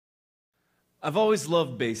I've always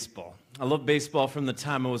loved baseball. I loved baseball from the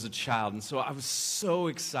time I was a child, and so I was so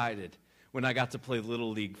excited when I got to play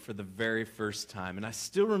Little League for the very first time. And I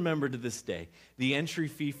still remember to this day, the entry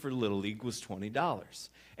fee for Little League was $20.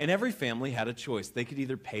 And every family had a choice. They could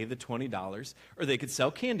either pay the $20 or they could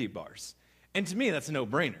sell candy bars. And to me, that's a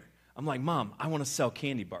no-brainer. I'm like, Mom, I want to sell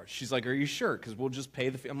candy bars. She's like, are you sure? Because we'll just pay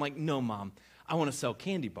the fee. I'm like, no, Mom, I want to sell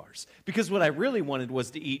candy bars. Because what I really wanted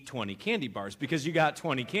was to eat 20 candy bars, because you got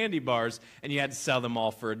 20 candy bars and you had to sell them all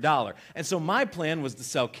for $1. And so my plan was to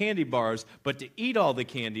sell candy bars, but to eat all the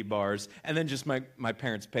candy bars, and then just my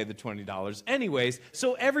parents pay the $20 anyways,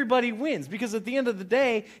 so everybody wins, because at the end of the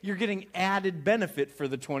day, you're getting added benefit for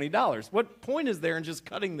the $20. What point is there in just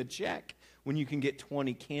cutting the check when you can get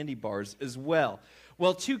 20 candy bars as well?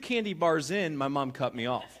 Well, 2 candy bars in, my mom cut me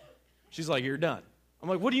off. She's like, you're done. I'm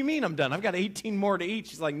like, what do you mean I'm done? I've got 18 more to eat.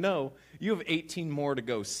 She's like, no, you have 18 more to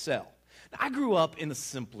go sell. Now, I grew up in a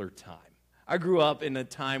simpler time. I grew up in a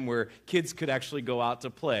time where kids could actually go out to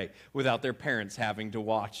play without their parents having to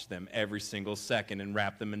watch them every single second and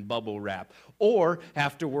wrap them in bubble wrap, or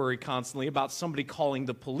have to worry constantly about somebody calling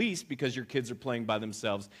the police because your kids are playing by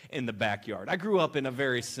themselves in the backyard. I grew up in a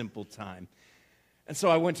very simple time. And so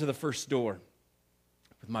I went to the first door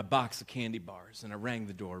with my box of candy bars, and I rang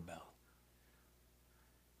the doorbell.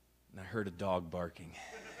 And I heard a dog barking.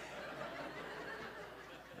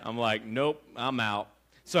 I'm like, nope, I'm out.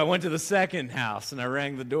 So I went to the second house, and I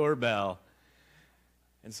rang the doorbell.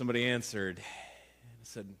 And somebody answered. I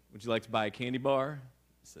said, would you like to buy a candy bar?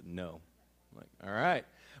 I said, no. I'm like, all right.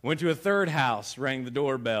 Went to a third house, rang the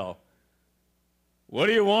doorbell. What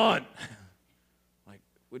do you want? I'm like,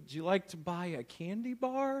 would you like to buy a candy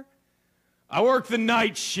bar? I work the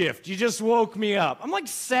night shift. You just woke me up. I'm like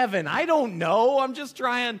 7. I don't know. I'm just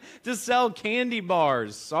trying to sell candy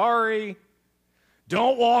bars. Sorry.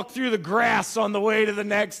 Don't walk through the grass on the way to the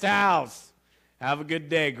next house. Have a good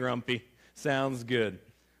day, Grumpy. Sounds good.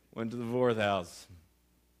 Went to the 4th house.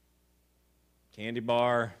 Candy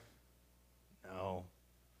bar? No.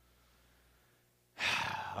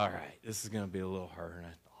 All right. This is going to be a little harder than I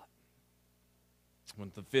thought.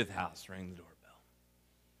 Went to the 5th house, rang the doorbell.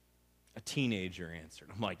 A teenager answered.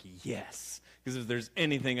 I'm like, yes. Because if there's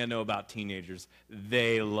anything I know about teenagers,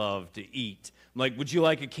 they love to eat. I'm like, would you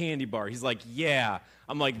like a candy bar? He's like, yeah.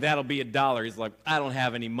 I'm like, that'll be $1. He's like, I don't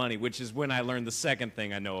have any money, which is when I learned the second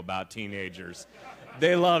thing I know about teenagers.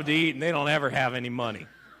 They love to eat, and they don't ever have any money.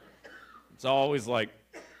 It's always like,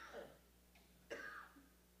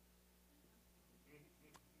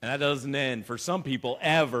 and that doesn't end for some people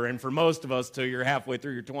ever, and for most of us till you're halfway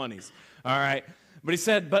through your 20s. All right? But he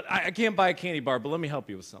said, but I can't buy a candy bar, but let me help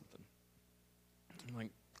you with something. I'm like,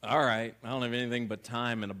 all right, I don't have anything but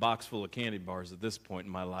time and a box full of candy bars at this point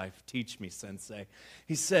in my life. Teach me, sensei.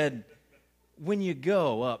 He said, when you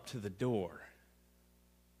go up to the door,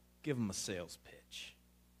 give them a sales pitch.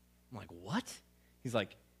 I'm like, what? He's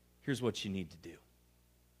like, here's what you need to do.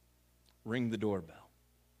 Ring the doorbell.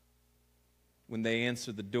 When they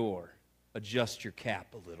answer the door, adjust your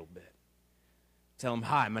cap a little bit. Tell them,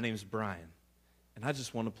 hi, my name's Brian, and I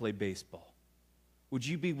just want to play baseball. Would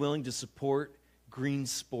you be willing to support green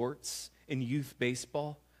sports in youth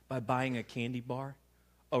baseball by buying a candy bar?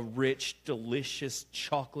 A rich, delicious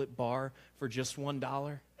chocolate bar for just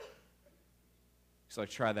 $1? He's like,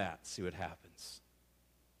 try that, see what happens.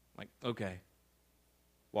 I'm like, okay.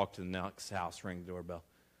 Walk to the next house, ring the doorbell.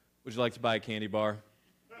 Would you like to buy a candy bar?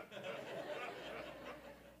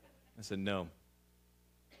 I said, no.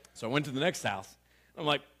 So I went to the next house. I'm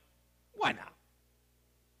like, why not?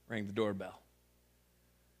 Rang the doorbell.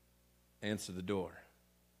 Answered the door.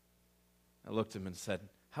 I looked at him and said,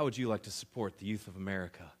 how would you like to support the youth of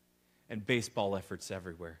America and baseball efforts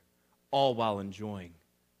everywhere, all while enjoying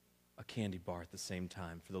a candy bar at the same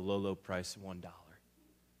time for the low, low price of $1?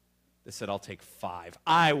 They said, I'll take 5.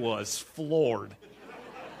 I was floored.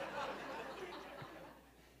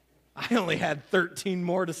 I only had 13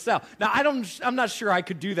 more to sell. Now, I'm not sure I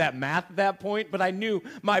could do that math at that point, but I knew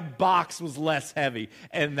my box was less heavy,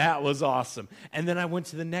 and that was awesome. And then I went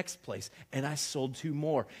to the next place, and I sold 2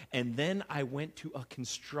 more. And then I went to a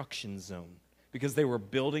construction zone because they were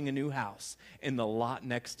building a new house in the lot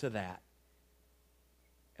next to that.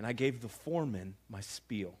 And I gave the foreman my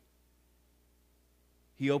spiel.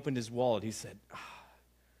 He opened his wallet. He said,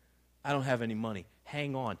 I don't have any money.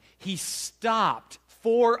 Hang on. He stopped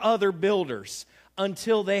 4 other builders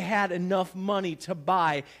until they had enough money to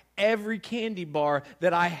buy every candy bar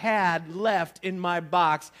that I had left in my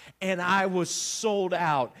box, and I was sold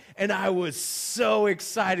out. And I was so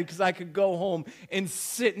excited because I could go home and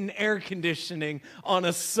sit in air conditioning on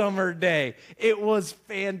a summer day. It was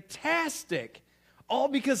fantastic. All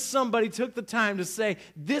because somebody took the time to say,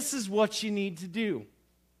 this is what you need to do.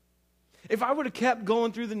 If I would have kept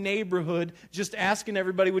going through the neighborhood just asking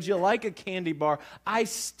everybody, would you like a candy bar, I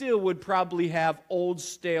still would probably have old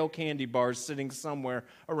stale candy bars sitting somewhere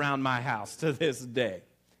around my house to this day.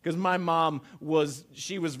 Because my mom was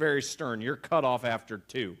very stern. You're cut off after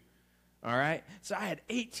 2. All right? So I had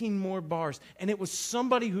 18 more bars. And it was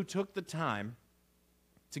somebody who took the time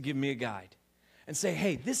to give me a guide and say,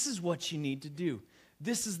 hey, this is what you need to do.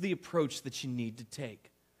 This is the approach that you need to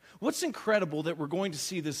take. What's incredible that we're going to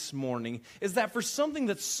see this morning is that for something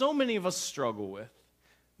that so many of us struggle with,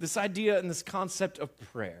 this idea and this concept of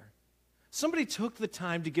prayer, somebody took the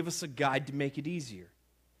time to give us a guide to make it easier,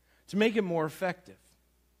 to make it more effective.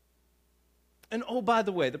 And oh, by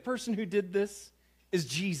the way, the person who did this is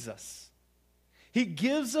Jesus. He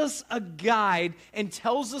gives us a guide and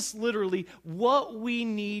tells us literally what we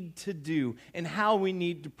need to do and how we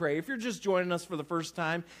need to pray. If you're just joining us for the first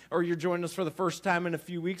time, or you're joining us for the first time in a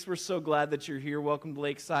few weeks, we're so glad that you're here. Welcome to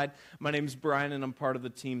Lakeside. My name's Brian, and I'm part of the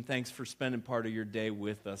team. Thanks for spending part of your day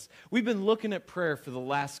with us. We've been looking at prayer for the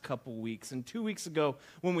last couple weeks, and 2 weeks ago,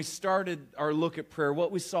 when we started our look at prayer,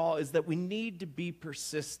 what we saw is that we need to be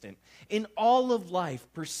persistent. In all of life,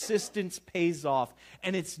 persistence pays off,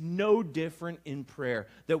 and it's no different in prayer,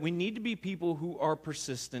 that we need to be people who are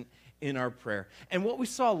persistent in our prayer. And what we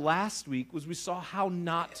saw last week was we saw how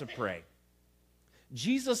not to pray.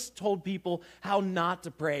 Jesus told people how not to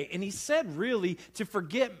pray, and he said really to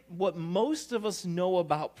forget what most of us know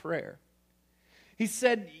about prayer. He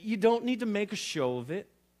said you don't need to make a show of it.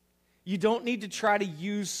 You don't need to try to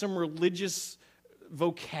use some religious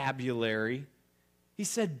vocabulary. He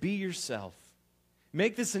said be yourself.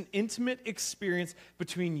 Make this an intimate experience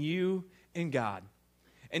between you and God.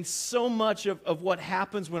 And so much of what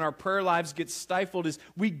happens when our prayer lives get stifled is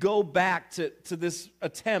we go back to this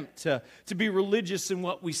attempt to be religious in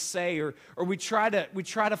what we say, or we try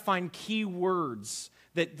to find key words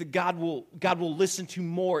that God will listen to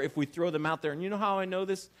more if we throw them out there. And you know how I know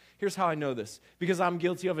this? Here's how I know this. Because I'm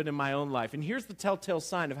guilty of it in my own life. And here's the telltale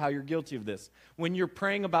sign of how you're guilty of this. When you're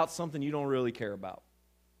praying about something you don't really care about.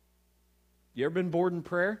 You ever been bored in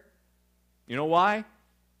prayer? You know why?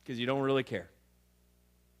 Because you don't really care.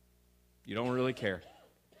 You don't really care.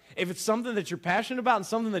 If it's something that you're passionate about and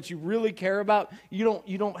something that you really care about, you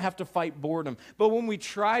don't have to fight boredom. But when we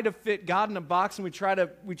try to fit God in a box and we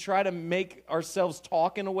try to make ourselves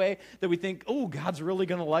talk in a way that we think, oh, God's really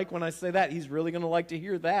going to like when I say that. He's really going to like to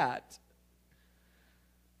hear that.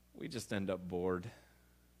 We just end up bored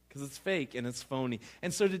because it's fake and it's phony.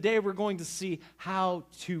 And so today we're going to see how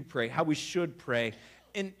to pray, how we should pray.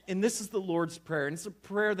 And this is the Lord's Prayer, and it's a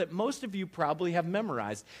prayer that most of you probably have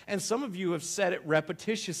memorized, and some of you have said it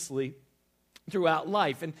repetitiously throughout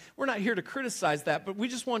life. And we're not here to criticize that, but we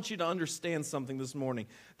just want you to understand something this morning,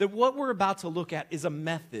 that what we're about to look at is a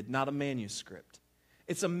method, not a manuscript.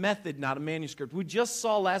 It's a method, not a manuscript. We just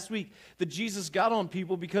saw last week that Jesus got on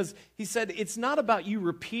people because he said it's not about you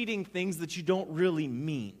repeating things that you don't really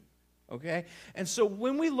mean. Okay? And so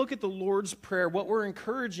when we look at the Lord's Prayer, what we're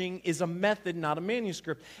encouraging is a method, not a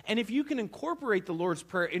manuscript. And if you can incorporate the Lord's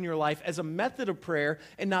Prayer in your life as a method of prayer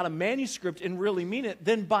and not a manuscript and really mean it,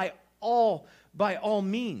 then by all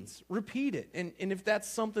means, repeat it. And if that's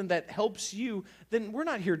something that helps you, then we're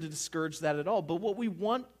not here to discourage that at all. But what we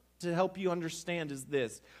want to help you understand is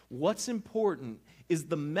this. What's important is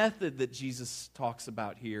the method that Jesus talks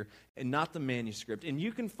about here and not the manuscript. And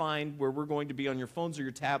you can find where we're going to be on your phones or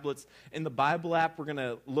your tablets. In the Bible app, we're going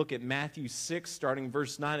to look at Matthew 6, starting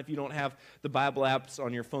verse 9. If you don't have the Bible apps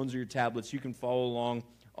on your phones or your tablets, you can follow along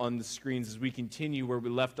on the screens as we continue where we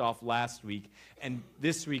left off last week. And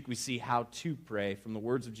this week we see how to pray from the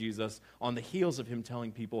words of Jesus on the heels of him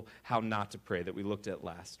telling people how not to pray that we looked at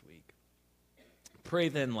last week. Pray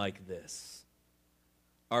then like this: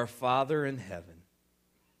 Our Father in heaven,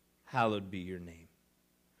 hallowed be your name.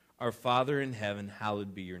 Our Father in heaven,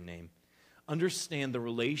 hallowed be your name. Understand the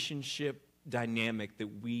relationship dynamic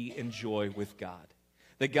that we enjoy with God.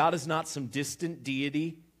 That God is not some distant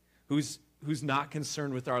deity who's not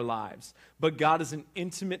concerned with our lives. But God is an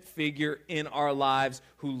intimate figure in our lives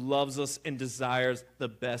who loves us and desires the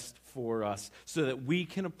best for us so that we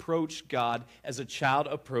can approach God as a child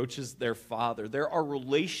approaches their father. There are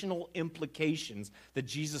relational implications that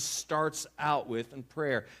Jesus starts out with in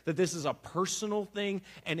prayer. That this is a personal thing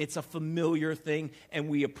and it's a familiar thing, and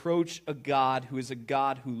we approach a God who is a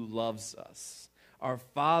God who loves us. Our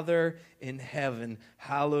Father in heaven,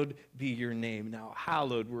 hallowed be your name. Now,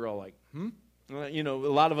 hallowed, we're all like, You know,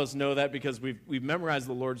 a lot of us know that because we've memorized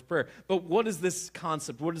the Lord's Prayer. But what is this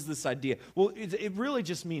concept? What is this idea? Well, it really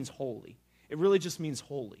just means holy. It really just means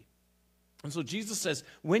holy. And so Jesus says,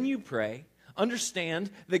 when you pray, understand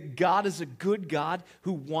that God is a good God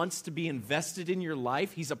who wants to be invested in your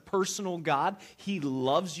life. He's a personal God. He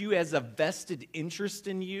loves you, has a vested interest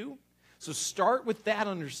in you. So start with that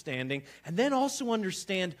understanding, and then also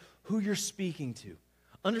understand who you're speaking to.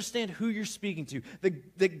 Understand who you're speaking to.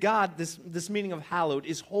 That God, this meaning of hallowed,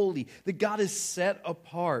 is holy. That God is set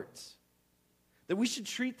apart. That we should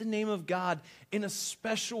treat the name of God in a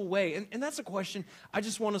special way. And that's a question I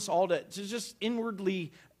just want us all to just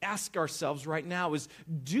inwardly ask ourselves right now is,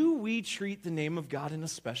 do we treat the name of God in a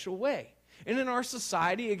special way? And in our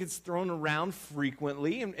society, it gets thrown around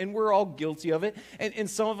frequently, and we're all guilty of it. And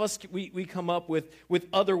some of us, we come up with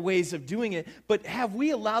other ways of doing it. But have we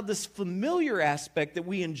allowed this familiar aspect that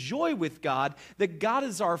we enjoy with God, that God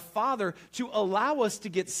is our Father, to allow us to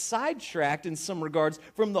get sidetracked in some regards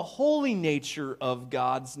from the holy nature of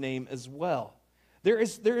God's name as well? There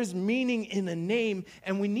is meaning in a name,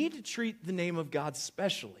 and we need to treat the name of God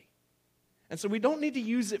specially. And so we don't need to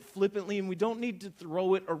use it flippantly, and we don't need to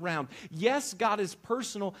throw it around. Yes, God is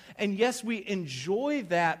personal, and yes, we enjoy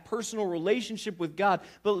that personal relationship with God,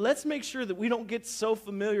 but let's make sure that we don't get so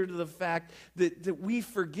familiar to the fact that we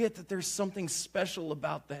forget that there's something special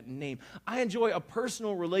about that name. I enjoy a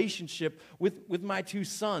personal relationship with my two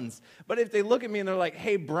sons, but if they look at me and they're like,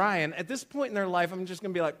 hey, Brian, at this point in their life, I'm just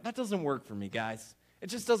going to be like, that doesn't work for me, guys. It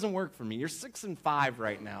just doesn't work for me. You're 6 and 5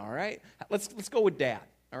 right now, all right? Let's go with Dad.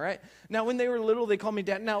 All right? Now, when they were little, they called me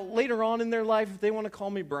Dad. Now, later on in their life, if they want to call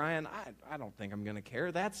me Brian, I don't think I'm going to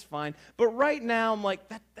care. That's fine. But right now, I'm like,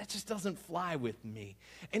 that just doesn't fly with me.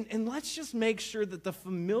 And let's just make sure that the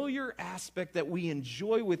familiar aspect that we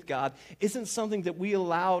enjoy with God isn't something that we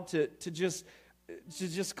allow to just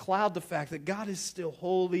cloud the fact that God is still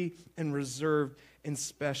holy and reserved and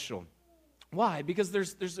special. Why? Because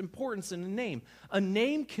there's importance in a name. A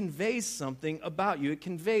name conveys something about you. It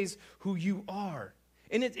conveys who you are.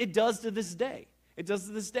 And it does to this day. It does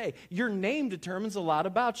to this day. Your name determines a lot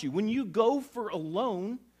about you. When you go for a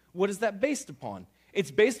loan, what is that based upon? It's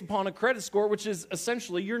based upon a credit score, which is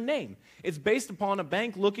essentially your name. It's based upon a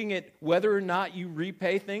bank looking at whether or not you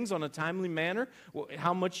repay things on a timely manner,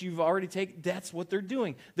 how much you've already taken. That's what they're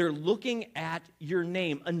doing. They're looking at your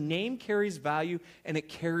name. A name carries value, and it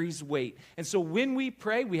carries weight. And so when we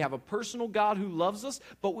pray, we have a personal God who loves us,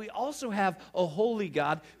 but we also have a holy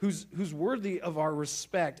God who's worthy of our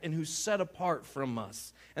respect and who's set apart from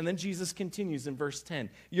us. And then Jesus continues in verse 10,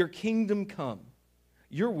 your kingdom come,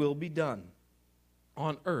 your will be done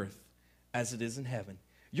on earth as it is in heaven.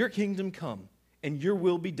 Your kingdom come, and your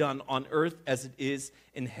will be done on earth as it is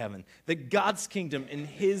in heaven. That God's kingdom and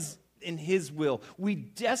His will, we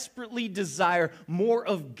desperately desire more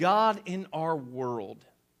of God in our world.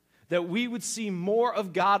 That we would see more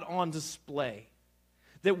of God on display.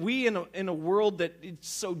 That we in a world that it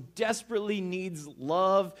so desperately needs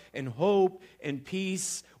love and hope and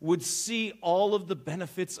peace would see all of the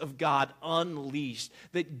benefits of God unleashed.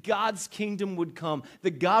 That God's kingdom would come.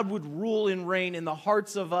 That God would rule and reign in the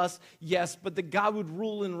hearts of us, yes, but that God would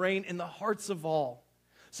rule and reign in the hearts of all.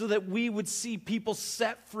 So that we would see people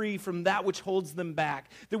set free from that which holds them back.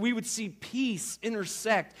 That we would see peace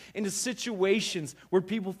intersect into situations where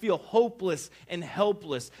people feel hopeless and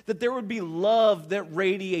helpless. That there would be love that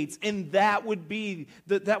radiates, and that would be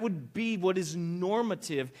what is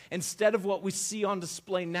normative instead of what we see on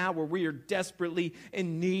display now, where we are desperately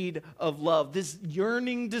in need of love. This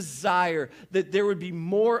yearning desire that there would be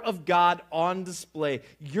more of God on display.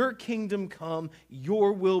 Your kingdom come,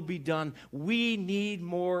 your will be done. We need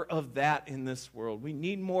more of that in this world. We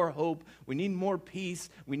need more hope. We need more peace.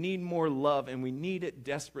 We need more love, and we need it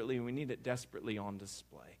desperately, and we need it desperately on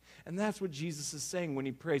display. And that's what Jesus is saying when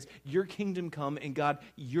he prays, your kingdom come, and God,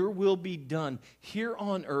 your will be done here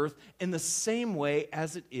on earth in the same way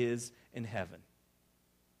as it is in heaven.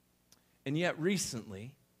 And yet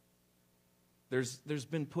recently, there's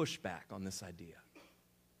been pushback on this idea.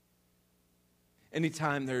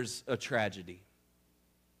 Anytime there's a tragedy,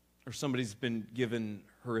 or somebody's been given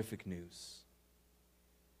horrific news,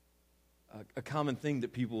 a common thing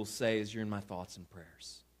that people will say is, you're in my thoughts and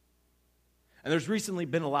prayers. And there's recently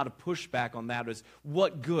been a lot of pushback on that is,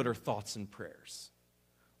 what good are thoughts and prayers?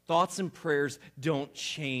 Thoughts and prayers don't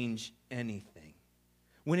change anything.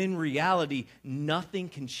 When in reality, nothing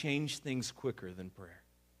can change things quicker than prayer.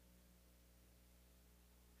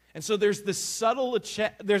 And so there's this subtle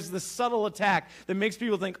attack that makes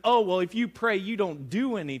people think, oh, well, if you pray, you don't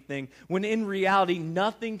do anything, when in reality,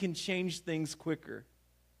 nothing can change things quicker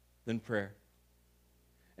than prayer.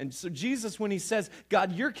 And so Jesus, when he says,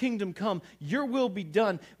 God, your kingdom come, your will be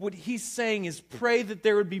done, what he's saying is pray that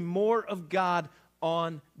there would be more of God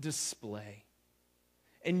on display.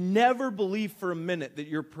 And never believe for a minute that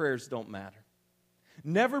your prayers don't matter.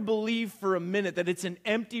 Never believe for a minute that it's an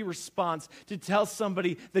empty response to tell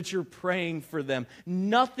somebody that you're praying for them.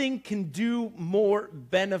 Nothing can do more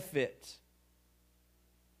benefit.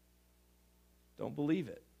 Don't believe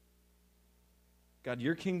it. God,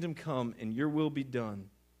 your kingdom come and your will be done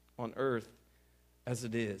on earth as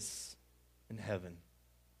it is in heaven.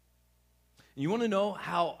 You want to know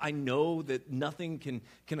how I know that nothing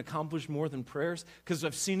can accomplish more than prayers? Because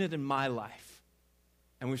I've seen it in my life,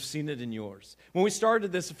 and we've seen it in yours. When we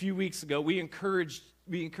started this a few weeks ago, we encouraged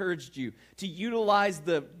you to utilize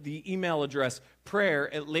the email address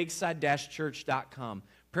prayer@lakeside-church.com.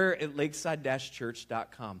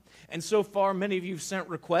 prayer@lakeside-church.com. And so far, many of you have sent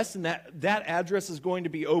requests, and that address is going to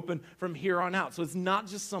be open from here on out. So it's not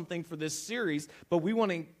just something for this series, but we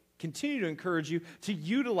want to continue to encourage you to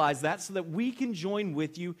utilize that so that we can join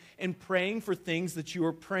with you in praying for things that you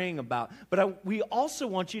are praying about. But we also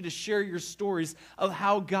want you to share your stories of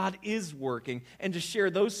how God is working and to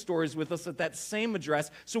share those stories with us at that same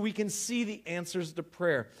address so we can see the answers to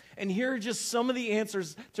prayer. And here are just some of the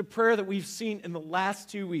answers to prayer that we've seen in the last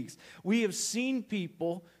 2 weeks. We have seen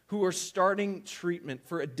people who are starting treatment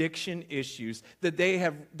for addiction issues that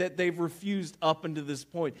they've refused up until this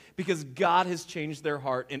point because God has changed their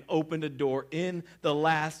heart and opened a door in the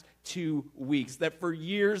last 2 weeks that for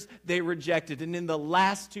years they rejected. And in the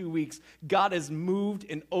last 2 weeks, God has moved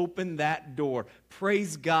and opened that door.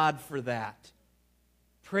 Praise God for that.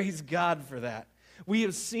 Praise God for that. We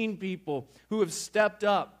have seen people who have stepped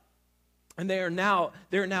up, and they're now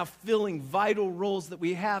filling vital roles that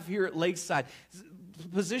we have here at Lakeside.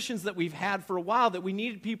 Positions that we've had for a while that we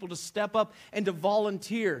needed people to step up and to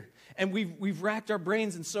volunteer. And we've racked our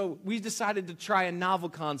brains, and so we decided to try a novel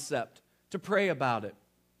concept, to pray about it.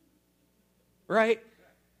 Right?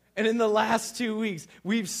 And in the last 2 weeks,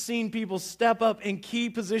 we've seen people step up in key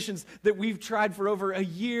positions that we've tried for over a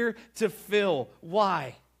year to fill.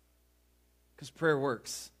 Why? Because prayer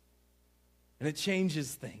works. And it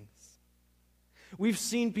changes things. We've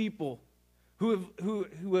seen people who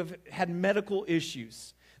have had medical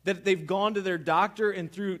issues, that they've gone to their doctor,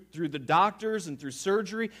 and through the doctors and through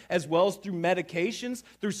surgery, as well as through medications,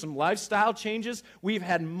 through some lifestyle changes, we've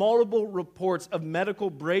had multiple reports of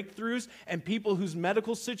medical breakthroughs and people whose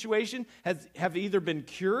medical situation have either been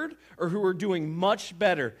cured or who are doing much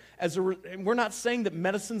better. And we're not saying that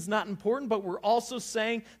medicine's not important, but we're also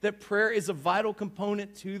saying that prayer is a vital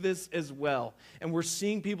component to this as well. And we're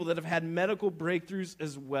seeing people that have had medical breakthroughs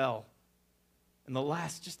as well. In the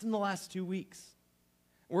last 2 weeks.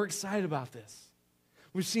 We're excited about this.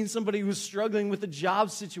 We've seen somebody who's struggling with a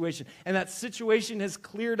job situation, and that situation has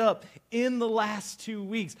cleared up in the last 2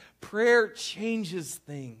 weeks. Prayer changes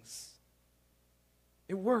things.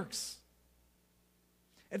 It works.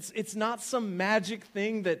 It's not some magic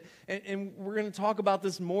thing that, and we're going to talk about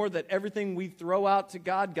this more, that everything we throw out to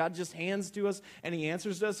God, God just hands to us and He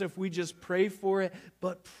answers us if we just pray for it.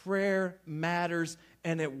 But prayer matters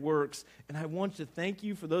and it works. And I want to thank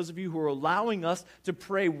you for those of you who are allowing us to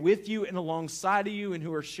pray with you and alongside of you and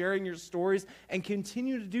who are sharing your stories, and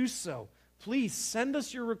continue to do so. Please send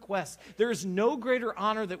us your requests. There is no greater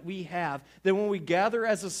honor that we have than when we gather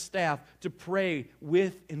as a staff to pray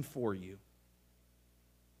with and for you.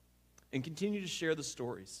 And continue to share the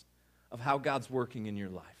stories of how God's working in your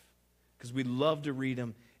life. Because we love to read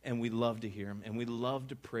them and we love to hear them and we love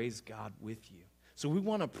to praise God with you. So we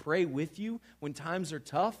want to pray with you when times are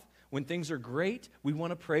tough, when things are great. We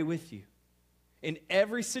want to pray with you. In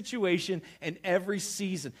every situation and every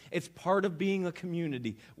season, it's part of being a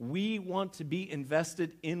community. We want to be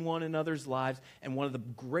invested in one another's lives, and one of the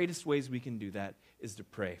greatest ways we can do that is to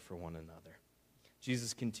pray for one another.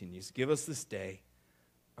 Jesus continues, give us this day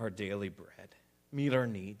our daily bread. Meet our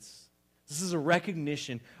needs. This is a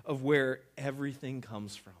recognition of where everything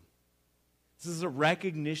comes from. This is a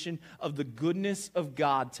recognition of the goodness of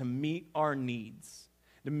God to meet our needs,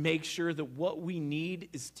 to make sure that what we need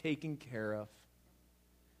is taken care of.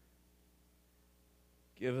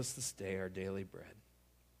 Give us this day our daily bread.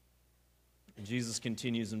 And Jesus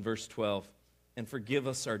continues in verse 12, and forgive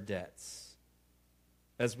us our debts,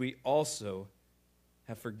 as we also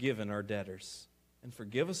have forgiven our debtors. And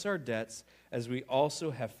forgive us our debts as we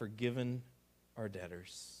also have forgiven our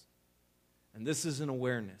debtors. And this is an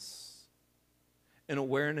awareness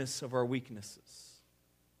of our weaknesses.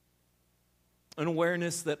 An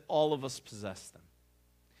awareness that all of us possess them.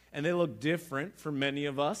 And they look different for many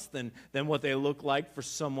of us than what they look like for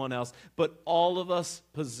someone else. But all of us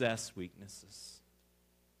possess weaknesses.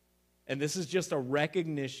 And this is just a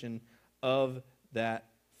recognition of that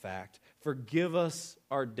fact. Forgive us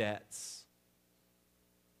our debts.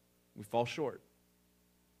 We fall short.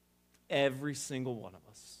 every single one of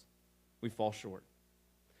us, we fall short.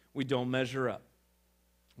 We don't measure up.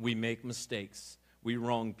 We make mistakes. We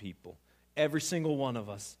wrong people. Every single one of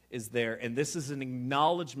us is there. And this is an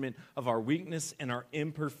acknowledgement of our weakness and our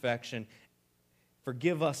imperfection.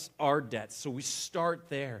 Forgive us our debts. So we start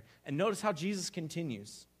there. And notice how Jesus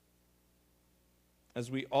continues.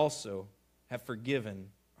 As we also have forgiven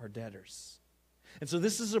our debtors. And so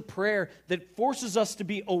this is a prayer that forces us to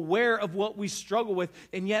be aware of what we struggle with,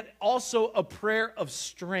 and yet also a prayer of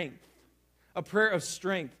strength. A prayer of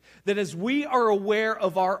strength. That as we are aware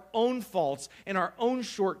of our own faults and our own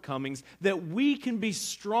shortcomings, that we can be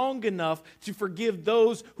strong enough to forgive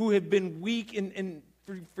those who have been weak and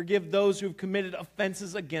forgive those who have committed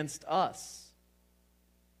offenses against us.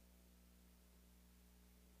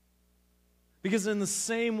 Because in the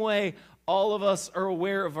same way, all of us are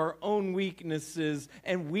aware of our own weaknesses,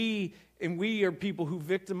 and we are people who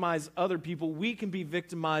victimize other people. We can be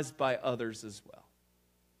victimized by others as well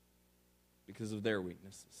because of their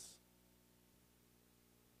weaknesses.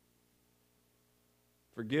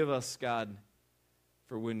 Forgive us, God,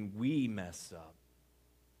 for when we mess up.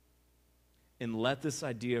 And let this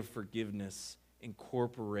idea of forgiveness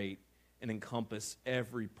incorporate and encompass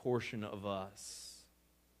every portion of us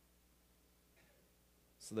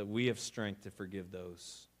so that we have strength to forgive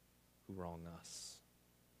those who wrong us.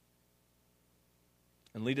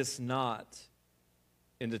 And lead us not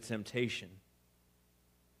into temptation,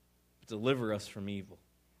 but deliver us from evil.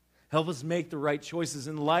 Help us make the right choices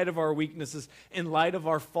in light of our weaknesses, in light of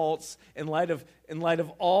our faults, in light of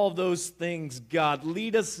all those things, God.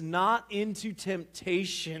 Lead us not into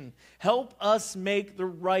temptation. Help us make the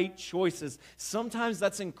right choices. Sometimes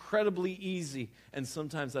that's incredibly easy, and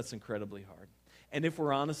sometimes that's incredibly hard. And if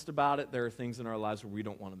we're honest about it, there are things in our lives where we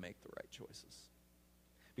don't want to make the right choices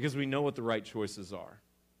because we know what the right choices are.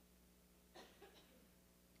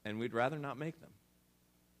 And we'd rather not make them.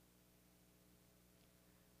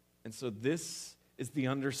 And so this is the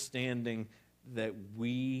understanding that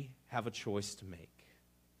we have a choice to make.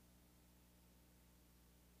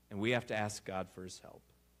 And we have to ask God for his help.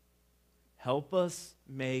 Help us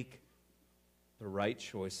make the right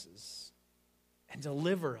choices and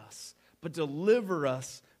deliver us. But deliver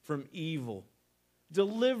us from evil.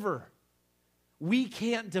 Deliver. We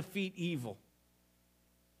can't defeat evil.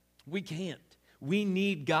 We can't. We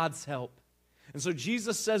need God's help. And so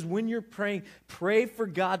Jesus says when you're praying, pray for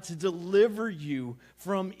God to deliver you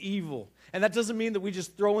from evil. And that doesn't mean that we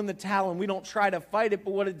just throw in the towel and we don't try to fight it.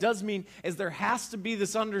 But what it does mean is there has to be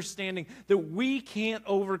this understanding that we can't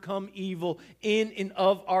overcome evil in and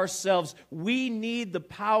of ourselves. We need the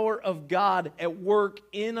power of God at work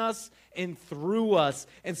in us and through us.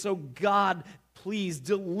 And so God, please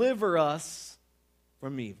deliver us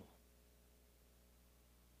from evil.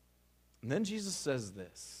 And then Jesus says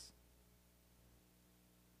this.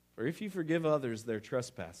 For if you forgive others their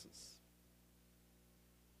trespasses,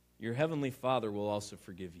 your heavenly Father will also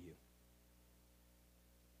forgive you.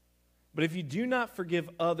 But if you do not forgive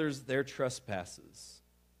others their trespasses,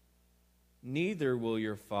 neither will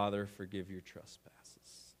your Father forgive your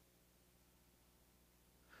trespasses.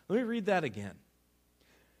 Let me read that again.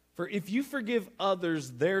 For if you forgive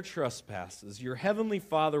others their trespasses, your heavenly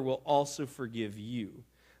Father will also forgive you.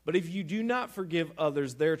 But if you do not forgive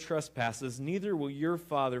others their trespasses, neither will your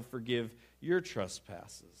Father forgive your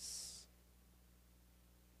trespasses.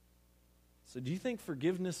 So do you think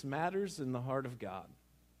forgiveness matters in the heart of God?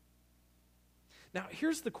 Now,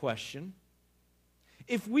 here's the question.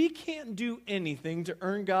 If we can't do anything to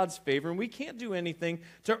earn God's favor, and we can't do anything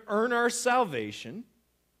to earn our salvation,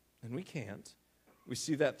 and we can't, we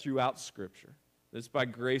see that throughout Scripture. It's by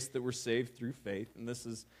grace that we're saved through faith, and this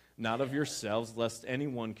is not of yourselves, lest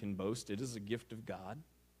anyone can boast. It is a gift of God.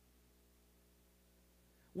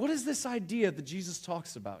 What is this idea that Jesus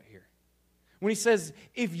talks about here? When he says,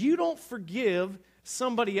 if you don't forgive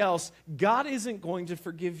somebody else, God isn't going to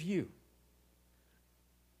forgive you.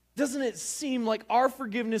 Doesn't it seem like our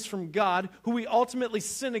forgiveness from God, who we ultimately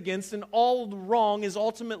sin against, and all the wrong is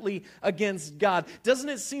ultimately against God? Doesn't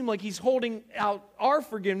it seem like he's holding out our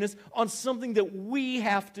forgiveness on something that we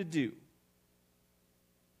have to do?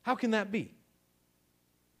 How can that be?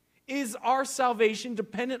 Is our salvation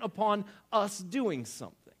dependent upon us doing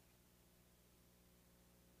something?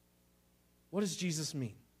 What does Jesus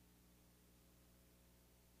mean?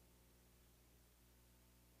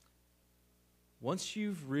 Once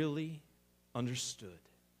you've really understood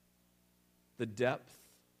the depth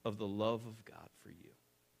of the love of God for you,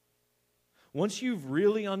 once you've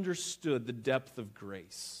really understood the depth of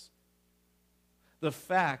grace, the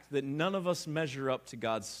fact that none of us measure up to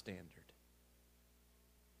God's standard,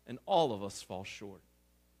 and all of us fall short,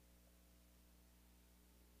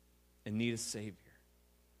 and need a Savior.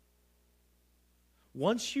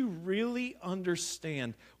 Once you really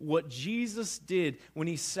understand what Jesus did when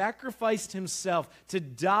he sacrificed himself to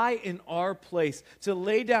die in our place, to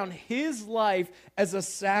lay down his life as a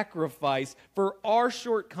sacrifice for our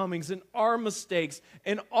shortcomings and our mistakes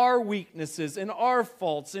and our weaknesses and our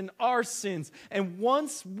faults and our sins, and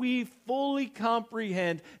once we fully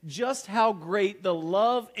comprehend just how great the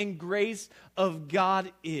love and grace of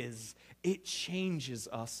God is, it changes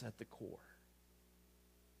us at the core.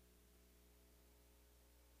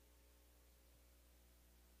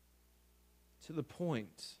 To the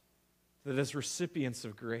point that as recipients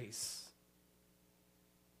of grace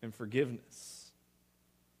and forgiveness,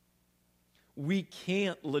 we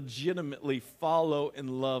can't legitimately follow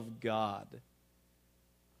and love God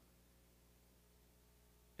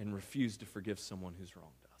and refuse to forgive someone who's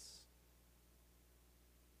wronged us.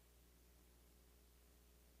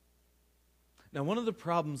 Now, one of the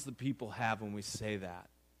problems that people have when we say that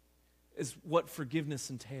is what forgiveness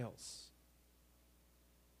entails.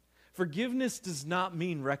 Forgiveness does not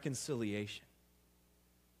mean reconciliation.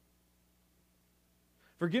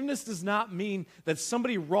 Forgiveness does not mean that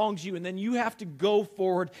somebody wrongs you and then you have to go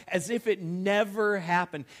forward as if it never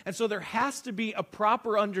happened. And so there has to be a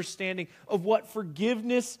proper understanding of what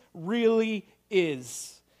forgiveness really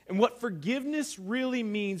is. And what forgiveness really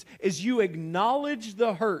means is you acknowledge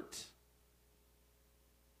the hurt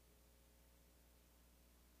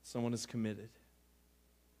someone has committed.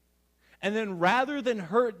 And then rather than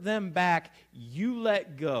hurt them back, you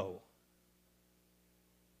let go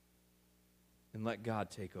and let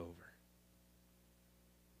God take over.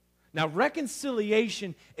 Now,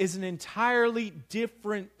 reconciliation is an entirely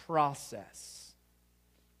different process.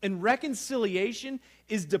 And reconciliation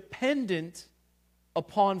is dependent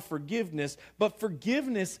upon forgiveness, but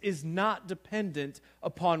forgiveness is not dependent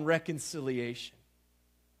upon reconciliation.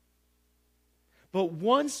 But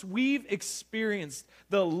once we've experienced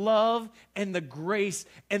the love and the grace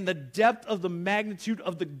and the depth of the magnitude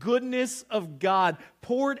of the goodness of God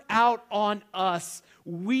poured out on us,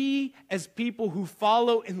 we as people who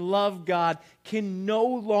follow and love God can no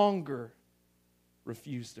longer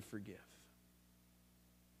refuse to forgive.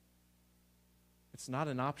 It's not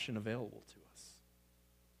an option available to us.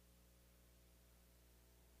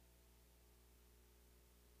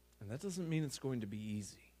 And that doesn't mean it's going to be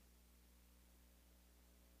easy.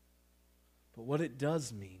 But what it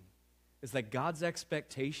does mean is that God's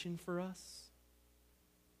expectation for us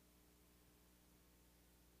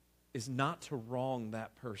is not to wrong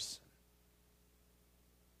that person,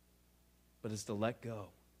 but is to let go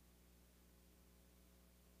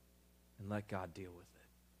and let God deal with it.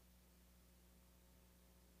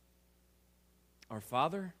 Our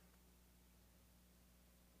Father,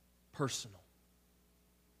 personal,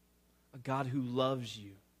 a God who loves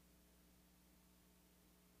you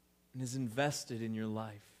and is invested in your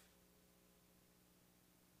life.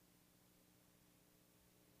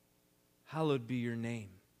 Hallowed be your name.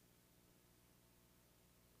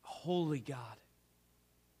 Holy God,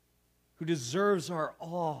 who deserves our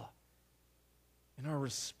awe and our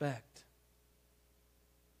respect.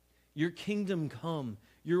 Your kingdom come,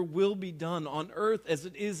 your will be done on earth as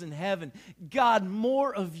it is in heaven. God,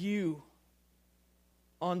 more of you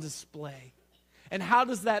on display. And how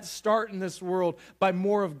does that start in this world? By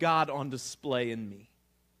more of God on display in me.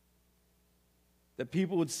 That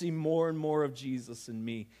people would see more and more of Jesus in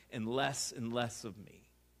me and less of me.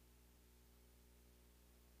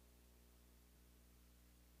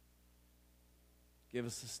 Give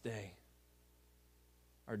us this day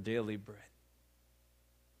our daily bread.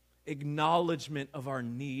 Acknowledgement of our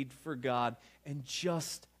need for God and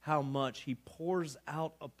just how much He pours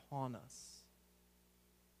out upon us.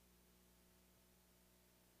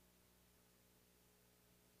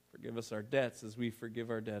 Forgive us our debts as we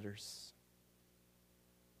forgive our debtors.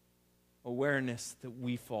 Awareness that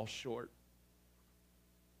we fall short.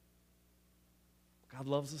 God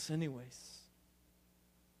loves us anyways.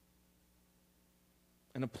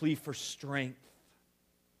 And a plea for strength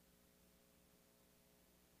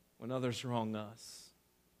when others wrong us.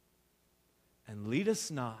 And lead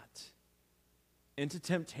us not into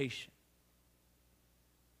temptation,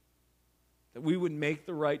 that we would make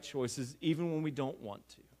the right choices even when we don't want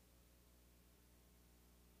to.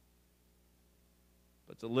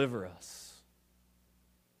 But deliver us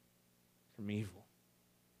from evil.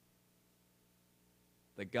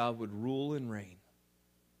 That God would rule and reign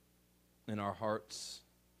in our hearts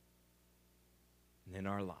and in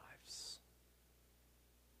our lives.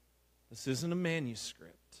 This isn't a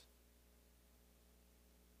manuscript.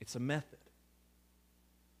 It's a method.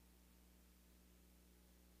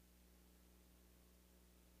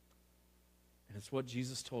 It's what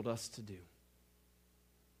Jesus told us to do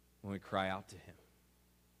when we cry out to him.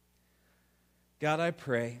 God, I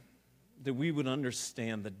pray that we would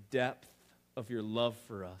understand the depth of your love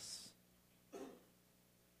for us.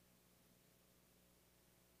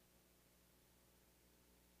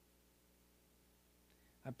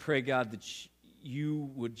 I pray, God, that you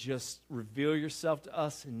would just reveal yourself to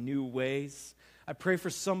us in new ways. I pray for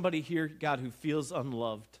somebody here, God, who feels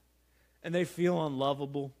unloved, and they feel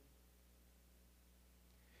unlovable.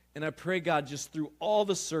 And I pray, God, just through all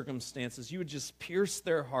the circumstances, you would just pierce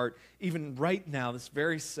their heart, even right now, this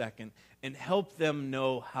very second, and help them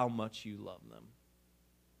know how much you love them.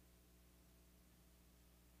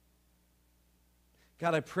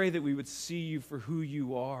 God, I pray that we would see you for who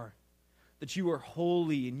you are, that you are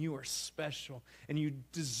holy and you are special, and you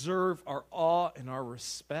deserve our awe and our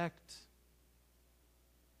respect.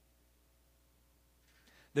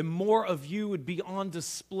 That more of you would be on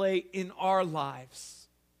display in our lives,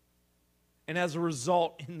 and as a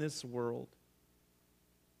result in this world.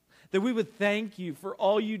 That we would thank you for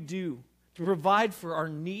all you do to provide for our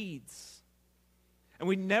needs. And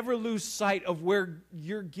we never lose sight of where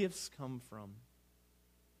your gifts come from.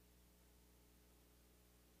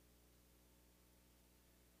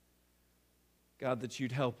 God, that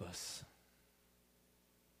you'd help us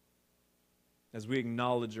as we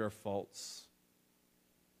acknowledge our faults.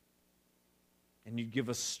 And you'd give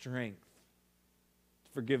us strength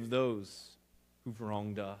to forgive those who've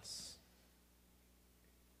wronged us.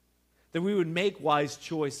 That we would make wise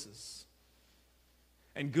choices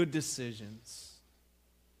and good decisions.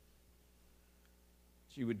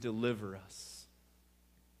 That you would deliver us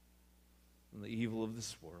from the evil of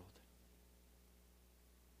this world.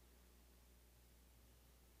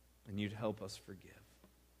 And you'd help us forgive.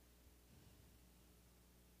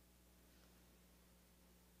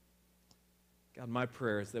 God, my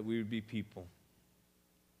prayer is that we would be people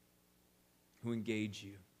who engage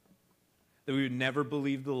you. That we would never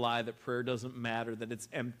believe the lie that prayer doesn't matter, that it's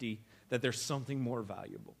empty, that there's something more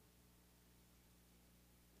valuable.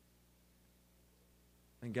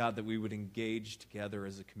 And God, that we would engage together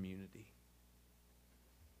as a community.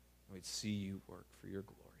 We'd see you work for your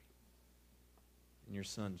glory. In your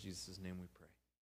Son, Jesus' name we pray.